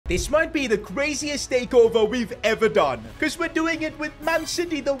This might be the craziest takeover we've ever done, because we're doing it with Man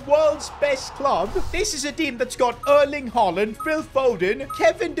City, the world's best club. This is a team that's got Erling Haaland, Phil Foden,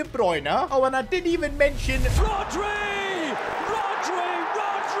 Kevin De Bruyne. Oh, and I didn't even mention Rodri!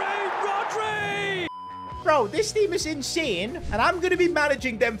 Bro, this team is insane, and I'm going to be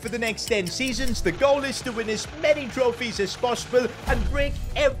managing them for the next 10 seasons. The goal is to win as many trophies as possible and break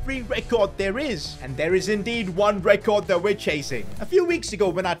every record there is. And there is indeed one record that we're chasing. A few weeks ago,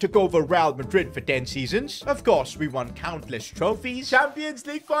 when I took over Real Madrid for 10 seasons, of course, we won countless trophies. Champions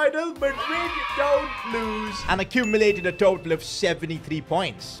League final, Madrid don't lose, and accumulated a total of 73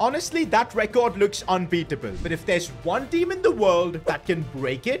 points. Honestly, that record looks unbeatable. But if there's one team in the world that can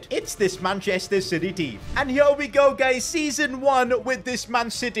break it, it's this Manchester City team. And here we go, guys. Season 1 with this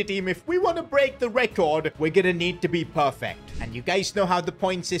Man City team. If we want to break the record, we're going to need to be perfect. And you guys know how the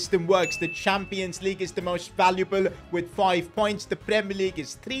point system works. The Champions League is the most valuable with 5 points. The Premier League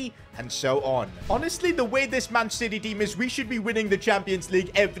is 3, and so on. Honestly, the way this Man City team is, we should be winning the Champions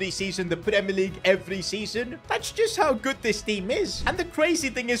League every season, the Premier League every season. That's just how good this team is. And the crazy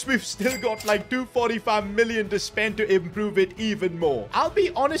thing is, we've still got like 245 million to spend to improve it even more. I'll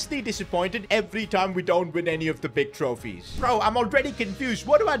be honestly disappointed every time we don't win any of the big trophies. Bro, I'm already confused.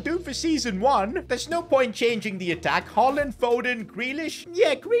 What do I do for season 1? There's no point changing the attack. Haaland, Foden, Grealish.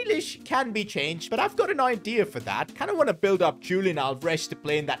 Yeah, Grealish can be changed, but I've got an idea for that. Kind of want to build up Julian Alvarez to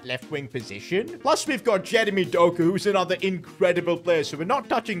play in that left wing position. Plus, we've got Jeremy Doku, who's another incredible player, so we're not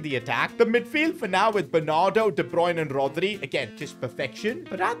touching the attack. The midfield for now with Bernardo, De Bruyne, and Rodri. Again, just perfection.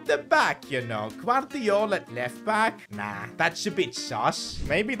 But at the back, you know, Guardiola at left back. Nah, that's a bit sus.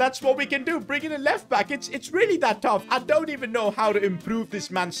 Maybe that's what we can do. Bring in a left back. It's really that tough. I don't even know how to improve this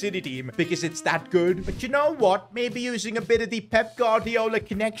Man City team because it's that good. But you know what? Maybe using a bit of the Pep Guardiola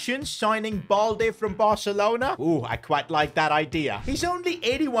connection, signing Balde from Barcelona. Ooh, I quite like that idea. He's only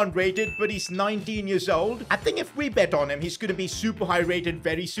 81 rated, but he's 19 years old. I think if we bet on him, he's going to be super high rated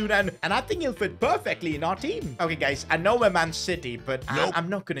very soon, and I think he'll fit perfectly in our team. Okay, guys, I know we're Man City, but I'm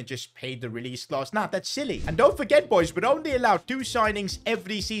not going to just pay the release clause. Nah, that's silly. And don't forget, boys, we're only allowed 2 signings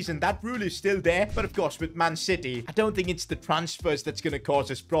every season. That rule is still there, but of course, with Man City, I don't think it's the transfers that's going to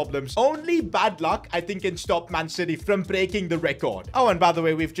cause us problems. Only bad luck, I think, can stop Man City from breaking the record. Oh, and by the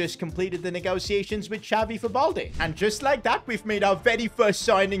way, we've just completed the negotiations with Xavi for Balde. And just like that, we've made our very first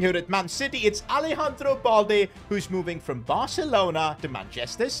signing here at Man City. It's Alejandro Balde, who's moving from Barcelona to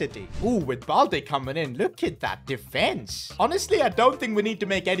Manchester City. Ooh, with Balde coming in, look at that defense. Honestly, I don't think we need to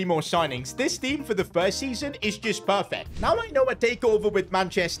make any more signings. This team for the first season is just perfect. Now, I know a takeover with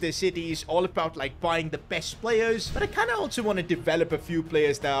Manchester City is all about like buying the best players, but I kind of also want to develop a few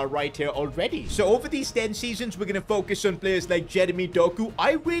players that are right here already. So over these 10 seasons, we're going to focus on players like Jeremy Doku.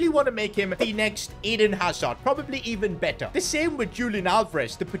 I really want to make him the next Eden Hazard, probably even better. The same with Julian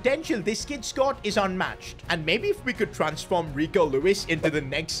Alvarez. The potential this kid's got is unmatched. And maybe if we could transform Rico Lewis into the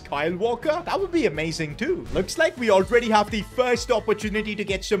next Kyle Walker, that would be amazing too. Looks like we already have the first opportunity to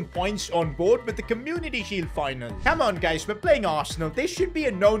get some points on board with the Community Shield final. Come on, guys, we're playing Arsenal. This should be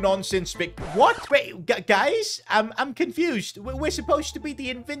a no-nonsense pick. What? Wait, guys, I'm confused. We're supposed to be the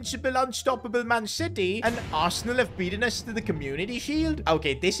invincible, unstoppable Man City, and Arsenal have beaten us to the Community Shield?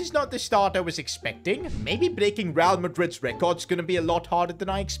 Okay, this is not the start I was expecting. Maybe breaking Real Madrid's record's gonna be a lot harder than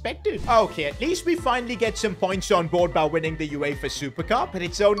I expected. Okay, at least we finally get some points on board by winning the UEFA Super Cup, but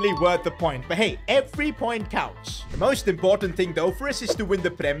it's only worth the point. But hey, every point counts. The most important thing, though, for us is to win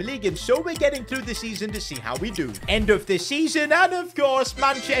the Premier League, and so we're getting through the season to see how we do. End of the season, and of course,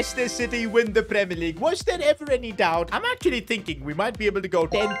 Manchester City win the Premier League. Was there ever any doubt? I'm actually thinking we might be able to go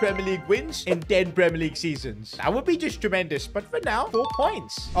 10 Premier League wins in 10 Premier League seasons. That would be just tremendous, but for now, 4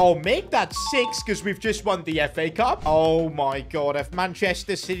 points. Oh, make that 6, because we've just won the FA Cup. Oh my god, if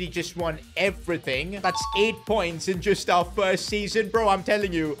Manchester City just won everything, that's 8 points in just our first season. Bro, I'm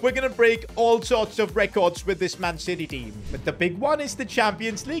telling you, we're gonna break all sorts of records with this Man City team. But the big one is the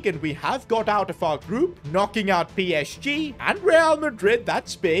Champions League, and we have got out of our group, knocking out PSG and Real Madrid.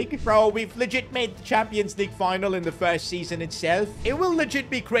 That's big. Bro, we've legit made the Champions League final in the first season itself. It will legit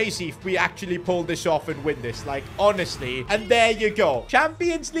be crazy if we actually pull this off and win this, like, honestly. And there you go.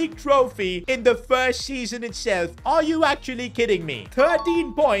 Champions League trophy in the first season itself. Are you actually kidding me?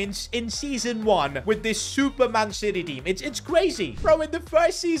 13 points in season 1 with this super Man City team. It's crazy. Bro, in the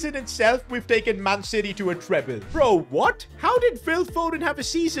first season itself, we've taken Man City to a treble. Bro, what? How did Phil Foden have a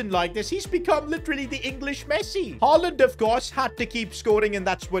season like this? He's become literally the English Messi. Haaland, of course, had to keep scoring, and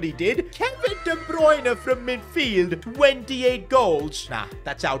that's what he did. Kevin De Bruyne from midfield, 28 goals. Nah,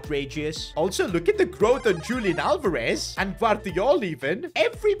 that's outrageous. Also, look at the growth on Julian Alvarez and Guardiola even.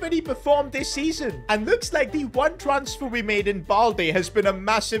 Everybody performed this season. And looks like the one transfer we made in Balde has been a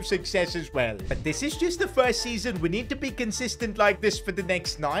massive success as well. But this is just the first season. We need to be consistent like this for the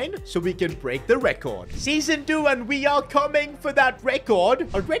next 9 so we can break the record. Season 2 and we are coming for that record.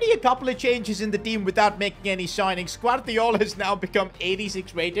 Already a couple of changes in the team without making any signings. Guardiola has now become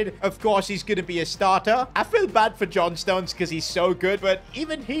 86 rated. Of course, he's going to be a starter. I feel bad for John Stones because he's so good, but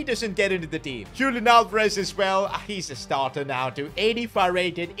even he doesn't get into the team. Julian Alvarez as well. He's a starter now too. 85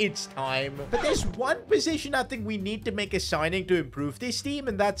 rated. It's time. But there's one position I think we need to make a signing to improve this team,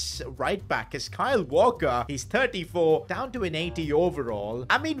 and that's right back. As Kyle Walker, he's 34, down to an 80 overall.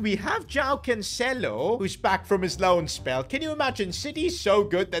 I mean, we have João Cancelo, who's back from his loan spell. Can you imagine? City's so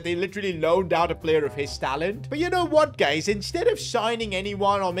good that they literally loaned out a player of his talent. But you know what, guys? Instead of signing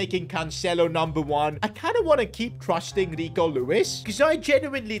anyone or making Cancelo number 1, I kind of want to keep trusting Rico Lewis, because I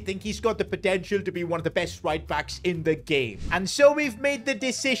genuinely think he's got the potential to be one of the best right backs in the game. And so we've made the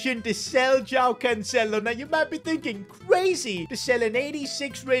decision to sell João Cancelo. Now, you might be thinking, crazy to sell an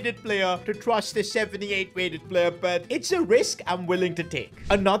 86 rated player to trust a 78 rated player, but it's a risk I'm willing to take.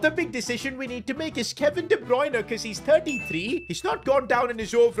 Another big decision we need to make is Kevin De Bruyne, because he's 33. He's not gone down in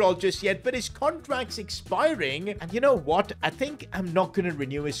his overall just yet, but his contract's expiring. And you know what? I think I'm not going to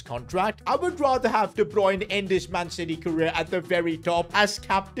renew his contract. I would rather have De Bruyne end his Man City career at the very top as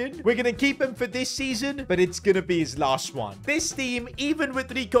captain. We're going to keep him for this season, but it's going to be his last one. This team, even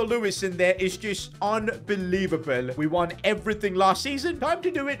with Rico Lewis in there, is just unbelievable. We won everything last season. Time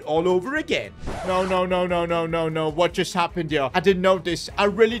to do it all over again. No, no, no, no, no, no, no. What just happened here? I didn't notice. I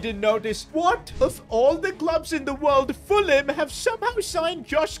really didn't notice. What? Of all the clubs in the world, Fulham have somehow signed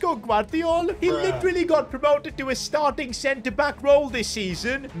Josko Guardiola. He literally got promoted to a starting centre-back role this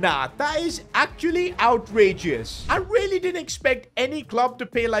season. Nah, that is actually outrageous. I really didn't expect any club to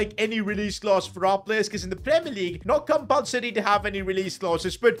pay like any release clause for our players, because in the Premier League, not compulsory to have any release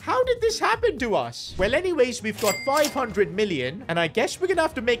clauses. But how did this happen to us? Well, anyways, we've got 500 million, and I guess we're gonna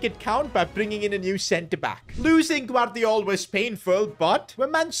have to make it count by bringing in a new centre-back. Losing Guardiola was painful, but we're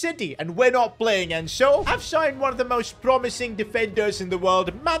Man City, and we're not playing, and so I've signed one of the most promising defenders in the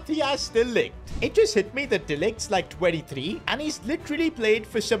world, Matthias de Ligt. It just hit me that de Ligt's like 23, and he's literally played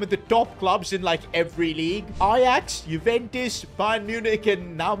for some of the top clubs in like every league. Ajax, Juventus, Bayern Munich,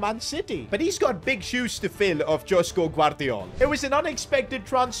 and now Man City. But he's got big shoes to fill of Josko Guardiola. It was an unexpected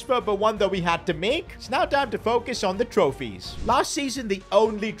transfer, but one that we had to make. It's now time to focus on the trophies. Last season, the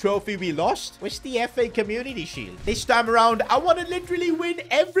only trophy we lost was the FA Community Shield. This time around, I want to literally win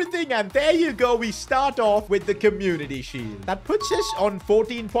everything, and there you go. We start off with the Community Shield. That puts us on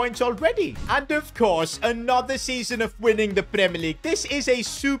 14 points already. And of course, another season of winning the Premier League. This is a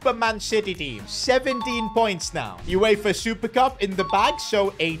Super Man City team. 17 points now. UEFA Super Cup in the bag,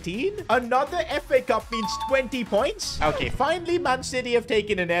 so 18. Another FA Cup means 20 points. Okay, finally, Man City have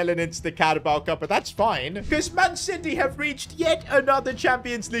taken an L and it's the Carabao Cup, but that's fine, because Man City have reached yet another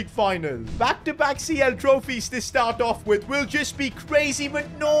Champions League final. Back-to-back CL trophies to start off with will just be crazy, but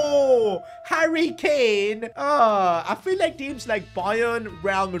no! Harry Kane. I feel like teams like Bayern,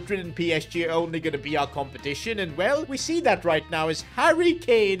 Real Madrid, and PSG are only going to be our competition, and well, we see that right now as Harry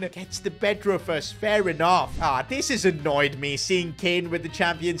Kane gets the better of us. Fair enough. This has annoyed me, seeing Kane with the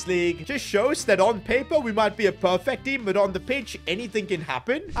Champions League. Just shows that on paper we might be a perfect team, but on the pitch anything can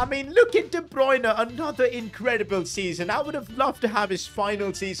happen. I mean, look at De Bruyne, another incredible season. I would have loved to have his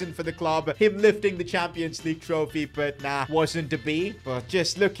final season for the club, him lifting the Champions League trophy, but nah, wasn't to be. But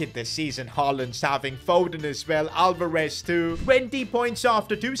just look at this season. Haaland's having, Foden as well, Alvarez too. 20 points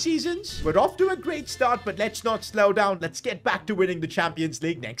after 2 seasons. We're off to a great start, but let's not slow down. Let's get back to winning the Champions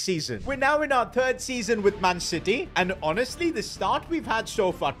League next season. We're now in our 3rd season with Man City, and honestly, the start we've had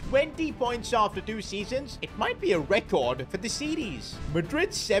so far, 20 points after 2 seasons, it might be a record for the series.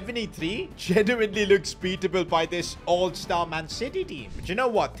 Madrid 73 genuinely looks beatable by this all-star Man City team. But you know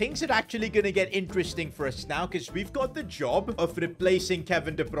what? Things are actually going to get interesting for us now, because we've got the job of replacing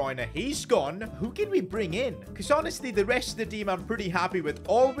Kevin De Bruyne. He's gone. Who can we bring in? Because honestly, the rest of the team I'm pretty happy with.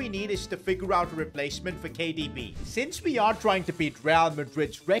 All we need is to figure out a replacement for KDB. Since we are trying to beat Real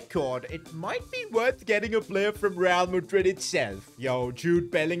Madrid's record, it might be worth getting a player from Real Madrid itself. Yo,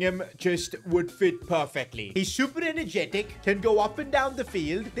 Jude Bellingham just would fit perfectly. He's super energetic, can go up and down the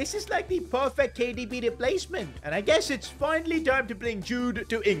field. This is like the perfect KDB replacement. And I guess it's finally time to bring Jude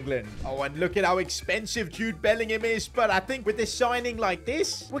to England. Oh, and look at how expensive Jude Bellingham is. But I think with a signing like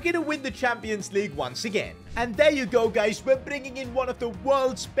this, we're going to win the Champions League once again. And there you go, guys. We're bringing in one of the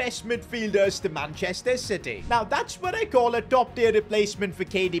world's best midfielders to Manchester City. Now, that's what I call a top-tier replacement for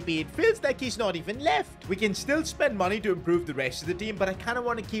KDB. It feels like he's not even left. We can still spend money to improve the rest of the team, but I kind of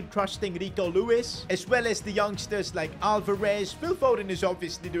want to keep trusting Rico Lewis, as well as the youngsters like Alvarez. Phil Foden is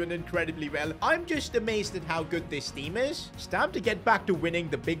obviously doing incredibly well. I'm just amazed at how good this team is. It's time to get back to winning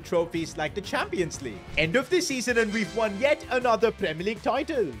the big trophies like the Champions League. End of the season and we've won yet another Premier League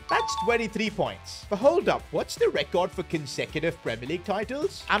title. That's 23 points. But hold up, what's the record for consecutive Premier League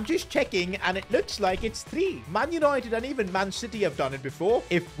titles? I'm just checking and it looks like it's 3. Man United and even Man City have done it before.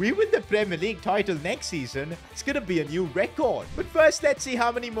 If we win the Premier League title next season, it's gonna be a new record. But first, let's see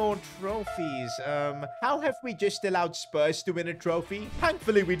how many more trophies. How have we just allowed Spurs to win a trophy?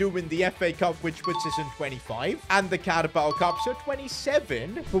 Thankfully, we do win the FA Cup, which puts us in 25, and the Carabao Cup, so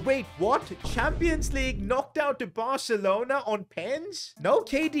 27. But wait, what? Champions League knocked out to Barcelona on pens? No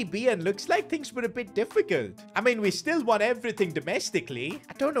KDB, and looks like things were a bit difficult. I mean, we still won everything domestically.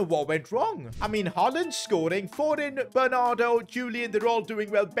 I don't know what went wrong. I mean, Holland scoring, Foden, Bernardo, Julian, they're all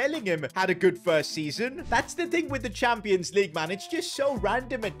doing well. Bellingham had a good first season. That's the thing with the Champions League, man. It's just so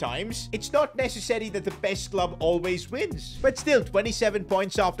random at times. It's not necessary that the best club always wins. But still, 27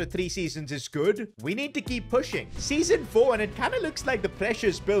 points after 3 seasons is good. We need to keep pushing. Season 4, and it kind of looks like the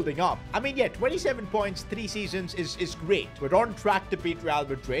pressure's building up. I mean, yeah, 27 points, 3 seasons is great. We're on track to beat Real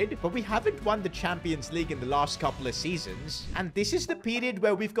Madrid, but we haven't won the Champions League in the last couple of seasons. And this is the period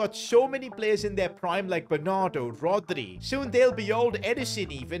where we've got so many players in their prime like Bernardo, Rodri. Soon they'll be old,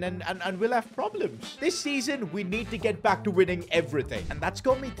 Edison even, and we'll have problems. This season, we need to get back to winning everything. And that's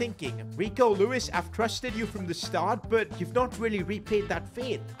got me thinking, Rico Lewis, I've trusted you from the start, but you've not really repaid that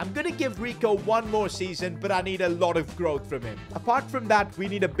faith. I'm gonna give Rico one more season, but I need a lot of growth from him. Apart from that, we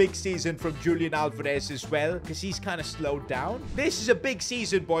need a big season from Julian Alvarez as well, because he's kind of slowed down. This is a big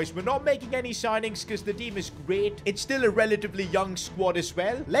season, boys. We're not making any signings because the team is great. It's still a relatively young squad as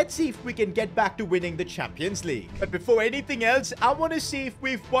well. Let's see if we can get back to winning the Champions League. But before anything else, I want to see if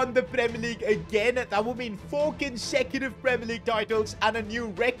we've won the Premier League again. That would mean 4 consecutive Premier League titles and a new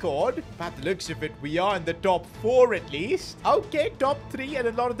record. By the looks of it, we are in the top 4 at least. Okay, top 3, and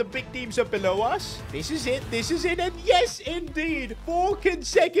a lot of the big teams are below us. This is it. This is it. And yes, indeed, 4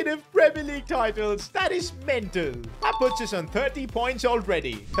 consecutive Premier League titles. That is mental. That puts us on 30 points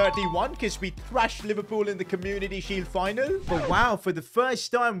already. 31 because we thrashed Liverpool in the Community Shield final. But wow, for the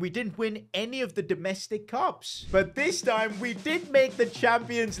first time, we didn't win any of the domestic cups. But this time, we did make the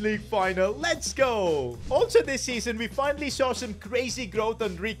Champions League final. Let's go. Also this season, we finally saw some crazy growth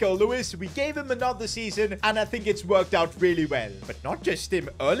on Rico Lewis. We gave him another season, and I think it's worked out really well. But not just him.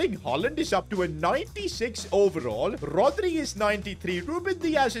 Erling Haaland is up to a 96 overall. Rodri is 93. Ruben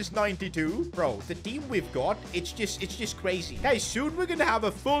Diaz is 92. Bro, the team we've got, it's just crazy. Guys, soon we're gonna have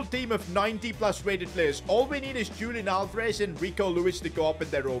a full team of 90+ rated players. All we need is Julian Alvarez and Rico Lewis to go up in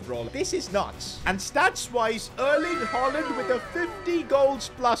their overall. This is nuts. And stats-wise, Erling Haaland with a 50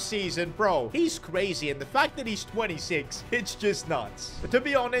 goals plus season, bro. He's crazy, and the fact that he's 26, it's just nuts. But to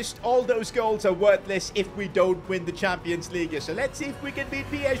be honest, all those goals are worthless if we don't win the Champions League. So let's see if we can beat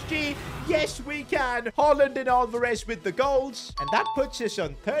PSG. Yes, we can. Haaland and Alvarez with the goals. And that puts us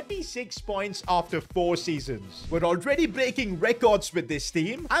on 36 points after 4 seasons. We're already breaking records with this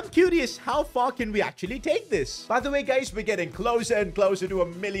team. I'm curious, how far can we actually take this? By the way, guys, we're getting closer and closer to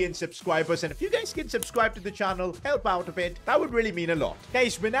 1 million subscribers. And if you guys can subscribe to the channel, help out a bit, that would really mean a lot.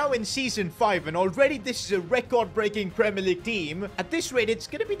 Guys, we're now in Season 5, and already this is a record-breaking Premier League team. At this rate, it's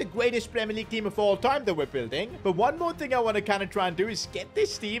going to be the greatest Premier League team of all time that we're building. But one more thing I want to kind of try and do is get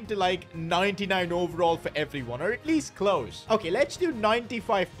this team to like 99 overall for everyone, or at least close. Okay, let's do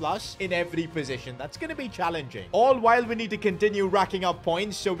 95 plus in every position. That's going to be challenging. All while we need to continue racking up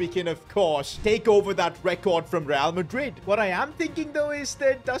points so we can, of course, take over that record from Real Madrid. What I am thinking, though, is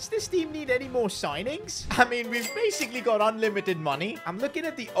that does this team need any more signings? I mean, we've basically got unlimited money. I'm looking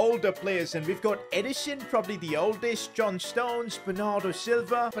at the older players, and we've got Edison, probably the oldest, John Stones, Bernardo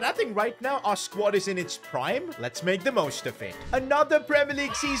Silva. But I think right now our squad is in its prime. Let's make the most of it. Another Premier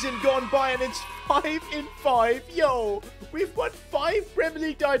League season gone by, and it's 5 in 5. Yo, we've won 5 Premier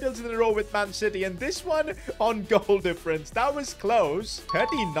League titles in a row with Man City, and this one on goal difference. That was close.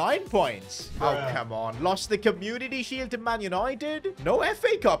 39 points. Oh, come on. Lost the Community Shield to Man United. No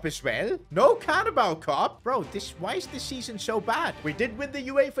FA Cup as well. No Carabao Cup. Bro, why is this season so bad? We did win the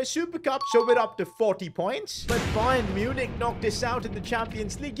UEFA Super Cup, so we're up to 40 points. But Bayern Munich knocked us out in the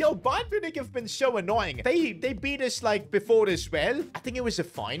Champions League. Yo, Bayern Munich have been so annoying. They beat us like before as well. I think it was a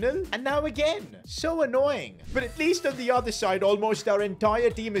final. And now again. So annoying. But at least on the other side, almost our entire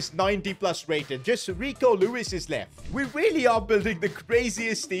team is 90+ rated. Just Rico Lewis is left. We really are building the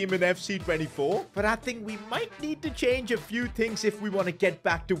craziest team in FC24. 2024, but I think we might need to change a few things if we want to get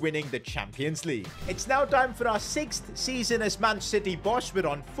back to winning the Champions League. It's now time for our 6th season as Man City boss. We're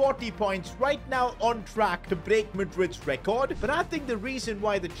on 40 points right now, on track to break Madrid's record, but I think the reason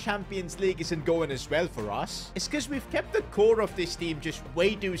why the Champions League isn't going as well for us is because we've kept the core of this team just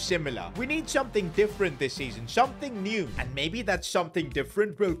way too similar. We need something different this season, something new, and maybe that something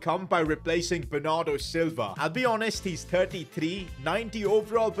different will come by replacing Bernardo Silva. I'll be honest, he's 33, 90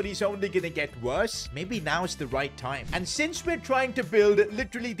 overall, but he's only gonna get worse. Maybe now's the right time. And since we're trying to build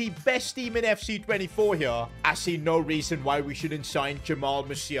literally the best team in FC24 here, I see no reason why we shouldn't sign Jamal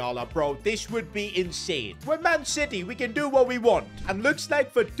Musiala, bro. This would be insane. We're Man City, we can do what we want. And looks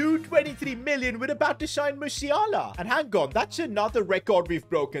like for 223 million, we're about to sign Musiala. And hang on, that's another record we've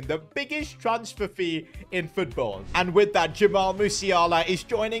broken, the biggest transfer fee in football. And with that, Jamal Musiala is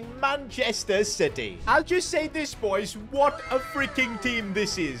joining Manchester City. I'll just say this, boys, what a freaking team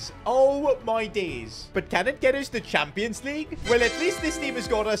this is. Oh my days. But can it get us the Champions League? Well, at least this team has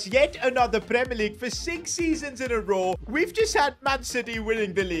got us yet another Premier League for 6 seasons in a row. We've just had Man City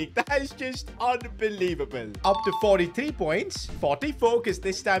winning the league. That is just unbelievable. Up to 43 points, 44 because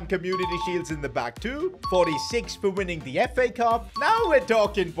this time Community Shield's in the back too, 46 for winning the FA Cup. Now we're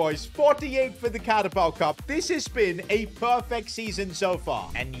talking, boys. 48 for the Carabao Cup. This has been a perfect season so far.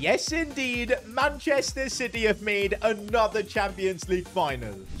 And yes, indeed, Manchester City have made another Champions League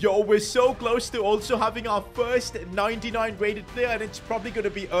final. Yo, we're so close to also having our first 99 rated player, and it's probably going to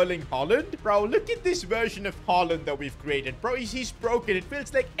be Erling Haaland. Bro, look at this version of Haaland that we've created. Bro, he's broken. It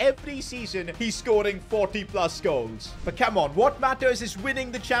feels like every season he's scoring 40 plus goals. But come on, what matters is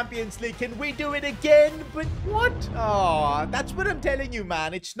winning the Champions League. Can we do it again? But what? Oh, that's what I'm telling you,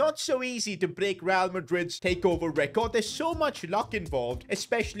 man. It's not so easy to break Real Madrid's takeover record. There's so much luck involved,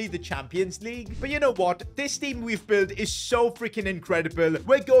 especially the Champions League. But you know what? This team we've built is so freaking incredible.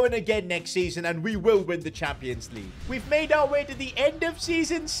 We're going again next season and we will win the Champions League. We've made our way to the end of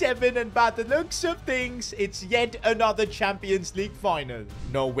season 7, and by the looks of things, it's yet another Champions League final.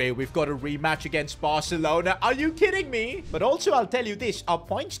 No way, we've got a rematch against Barcelona. Are you kidding me? But also, I'll tell you this, our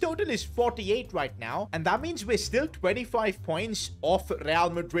points total is 48 right now, and that means we're still 25 points off Real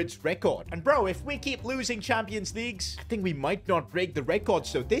Madrid's record. And bro, if we keep losing Champions Leagues, I think we might not break the record,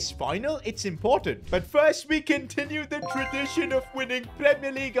 so this final, it's important. But first, we continue the tradition of winning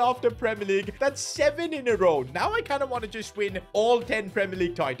Premier League after Premier League. That's 7 in a row. Now I kind of want to just win all 10 Premier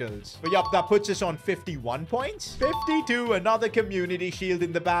League titles. But yup, that puts us on 51 points. 52, another Community Shield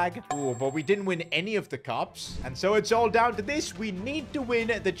in the bag. Oh, but we didn't win any of the cups. And so it's all down to this. We need to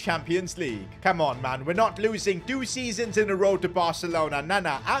win the Champions League. Come on, man. We're not losing 2 seasons in a row to Barcelona.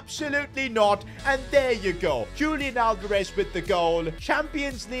 Nah, absolutely not. And there you go. Julian Alvarez with the goal.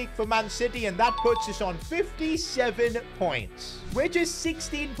 Champions League for Man City, and that puts us on 57 points. We're just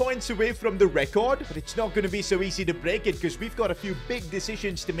 16 points away from the record, but it's not going to be so easy to break it because we've got a few big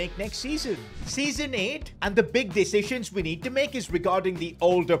decisions to make next season. Season 8, and the big decisions we need to make is regarding the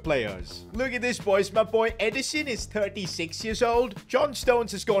older players. Look at this, boys. My boy Edison is 36 years old. John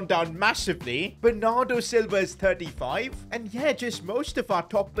Stones has gone down massively. Bernardo Silva is 35. And yeah, just most of our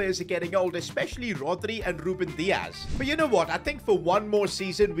top players are getting old, especially Rodri and Ruben Diaz. But you know what? I think for one more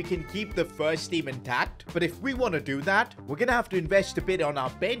season, we can keep the first team intact. But if we want to do that, we're going to have to invest a bit on our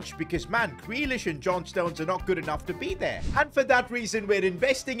bench because, man, Grealish and John Stones are not good enough to be there. And for that reason, we're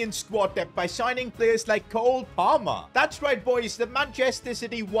investing in squad depth by signing players like Cole Palmer. That's right, boys. The Manchester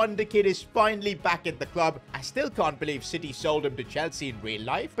City wonder kid is finally back at the club. I still can't believe City sold him to Chelsea in real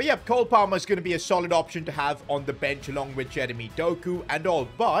life. But yeah, Cole Palmer is going to be a solid option to have on the bench along with Jeremy Doku and all.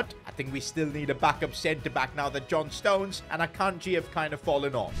 But I think we still need a backup centre-back now that John Stones and Akanji have kind of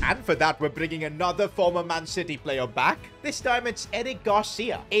fallen off. And for that, we're bringing another former Man City player back. This time it's Eric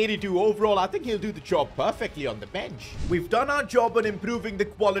Garcia. 82 overall. I think he'll do the job perfectly on the bench. We've done our job on improving the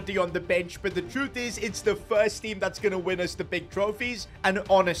quality on the bench, but the truth is it's the first team that's going to win us the big trophies. And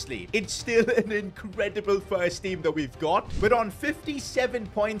honestly, it's still an incredible first team that we've got. We're on 57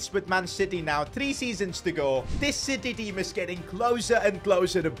 points with Man City now. 3 seasons to go. This City team is getting closer and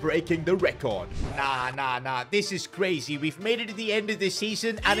closer to breaking the record. Nah. This is crazy. We've made it to the end of the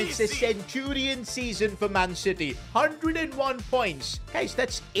season, and it's a centurion season for Man City. 101 points. Guys,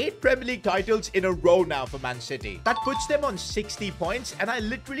 that's 8 Premier League titles in a row now for Man City. That puts them on 60 points, and I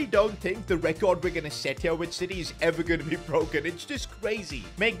literally don't think the record we're going to set here with City is ever going to be broken. It's just crazy.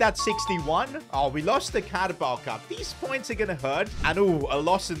 Make that 61. Oh, we lost the Carabao Cup. These points are going to hurt. And a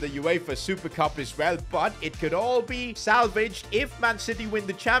loss in the UEFA Super Cup as well, but it could all be salvaged if Man City win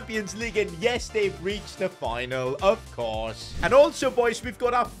the Champions League, and yes, they've reached the final, of course. And also, boys, we've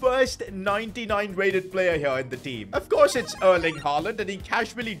got our first 99 rated player here in the team. Of course, it's Erling Haaland, and he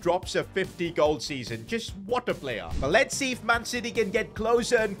casually drops a 50-goal season. Just what a player. But let's see if Man City can get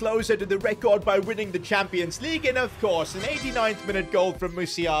closer and closer to the record by winning the Champions League. And of course, an 89th minute goal from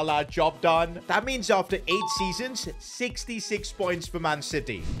Musiala, job done. That means after 8 seasons, 66 points for Man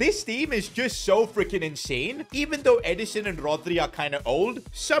City. This team is just so freaking insane. Even though Edison and Rodri are kind of old,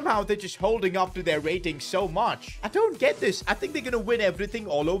 somehow they're just holding up to their rating so much. I don't get this. I think they're going to win everything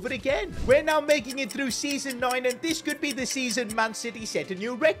all over again. We're now making it through season 9, and this could be the season Man City set a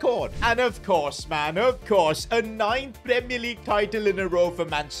new record. And of course, man, of course, a 9th Premier League title in a row for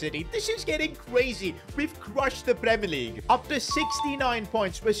Man City. This is getting crazy. We've crushed the Premier League. Up to 69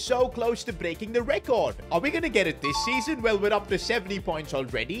 points. We're so close to breaking the record. Are we going to get it this season? Well, we're up to 70 points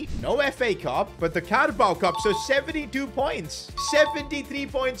already. No FA Cup, but the Carabao Cup, so 72 points. 73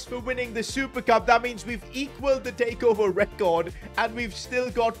 points for winning the Super Cup. That means we've equaled the Takeover record, and we've still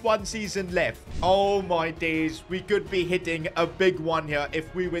got 1 season left. Oh my days. We could be hitting a big one here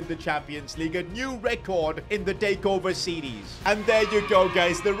if we win the Champions League. A new record in the Takeover series. And there you go,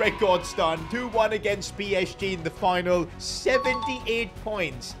 guys. The record's done. 2-1 against PSG in the final. 78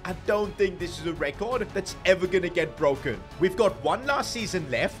 points. I don't think this is a record that's ever going to get broken. We've got 1 last season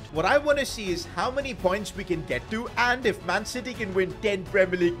left. What I want to see is how many points we can get to, and if Man City can win 10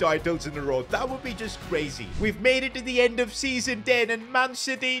 Premier League titles in a row. That would be just crazy. We've made it to the end of season 10, and Man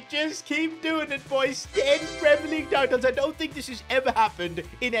City just keep doing it, boys. 10 Premier League titles. I don't think this has ever happened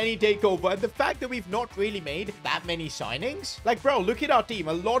in any Takeover. And the fact that we've not really made that many signings. Like, bro, look at our team.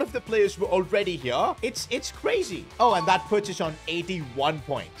 A lot of the players were already here. It's crazy. Oh, and that puts us on 81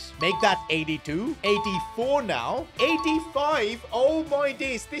 points. Make that 82. 84 now. 85. Oh my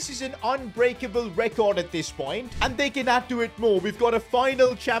days. This is an unbreakable record at this point. And they can add to it more. We've got a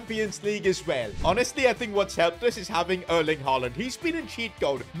final Champions League as well. Honestly, I think what's helped us is having Erling Haaland. He's been in cheat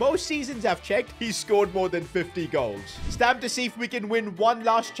code. Most seasons I've checked, he's scored more than 50 goals. It's time to see if we can win 1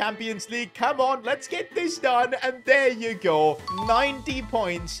 last Champions League. Come on, let's get this done. And there you go. 90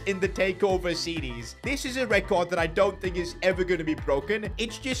 points in the Takeover series. This is a record that I don't think is ever going to be broken.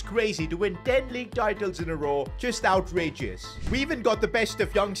 It's just crazy to win 10 league titles in a row. Just outrageous. We even got the best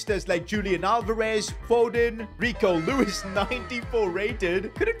of youngsters like Julian Alvarez, Foden, Rico Lewis, 94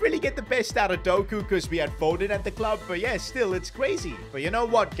 rated. Couldn't really get the best out of Doku because we had Foden at the club, but yeah, still, it's crazy. But you know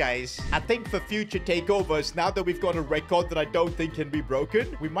what, guys? I think for future Takeovers, now that we've got a record that I don't think can be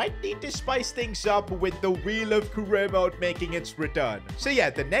broken, we might need to spice things up with the Wheel of Career mode making its return. So yeah,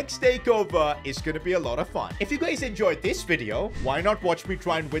 the next Takeover is going to be a lot of fun. If you guys enjoyed this video, why not watch me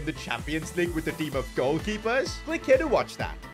try and win the Champions League with a team of goalkeepers? Click here to watch that.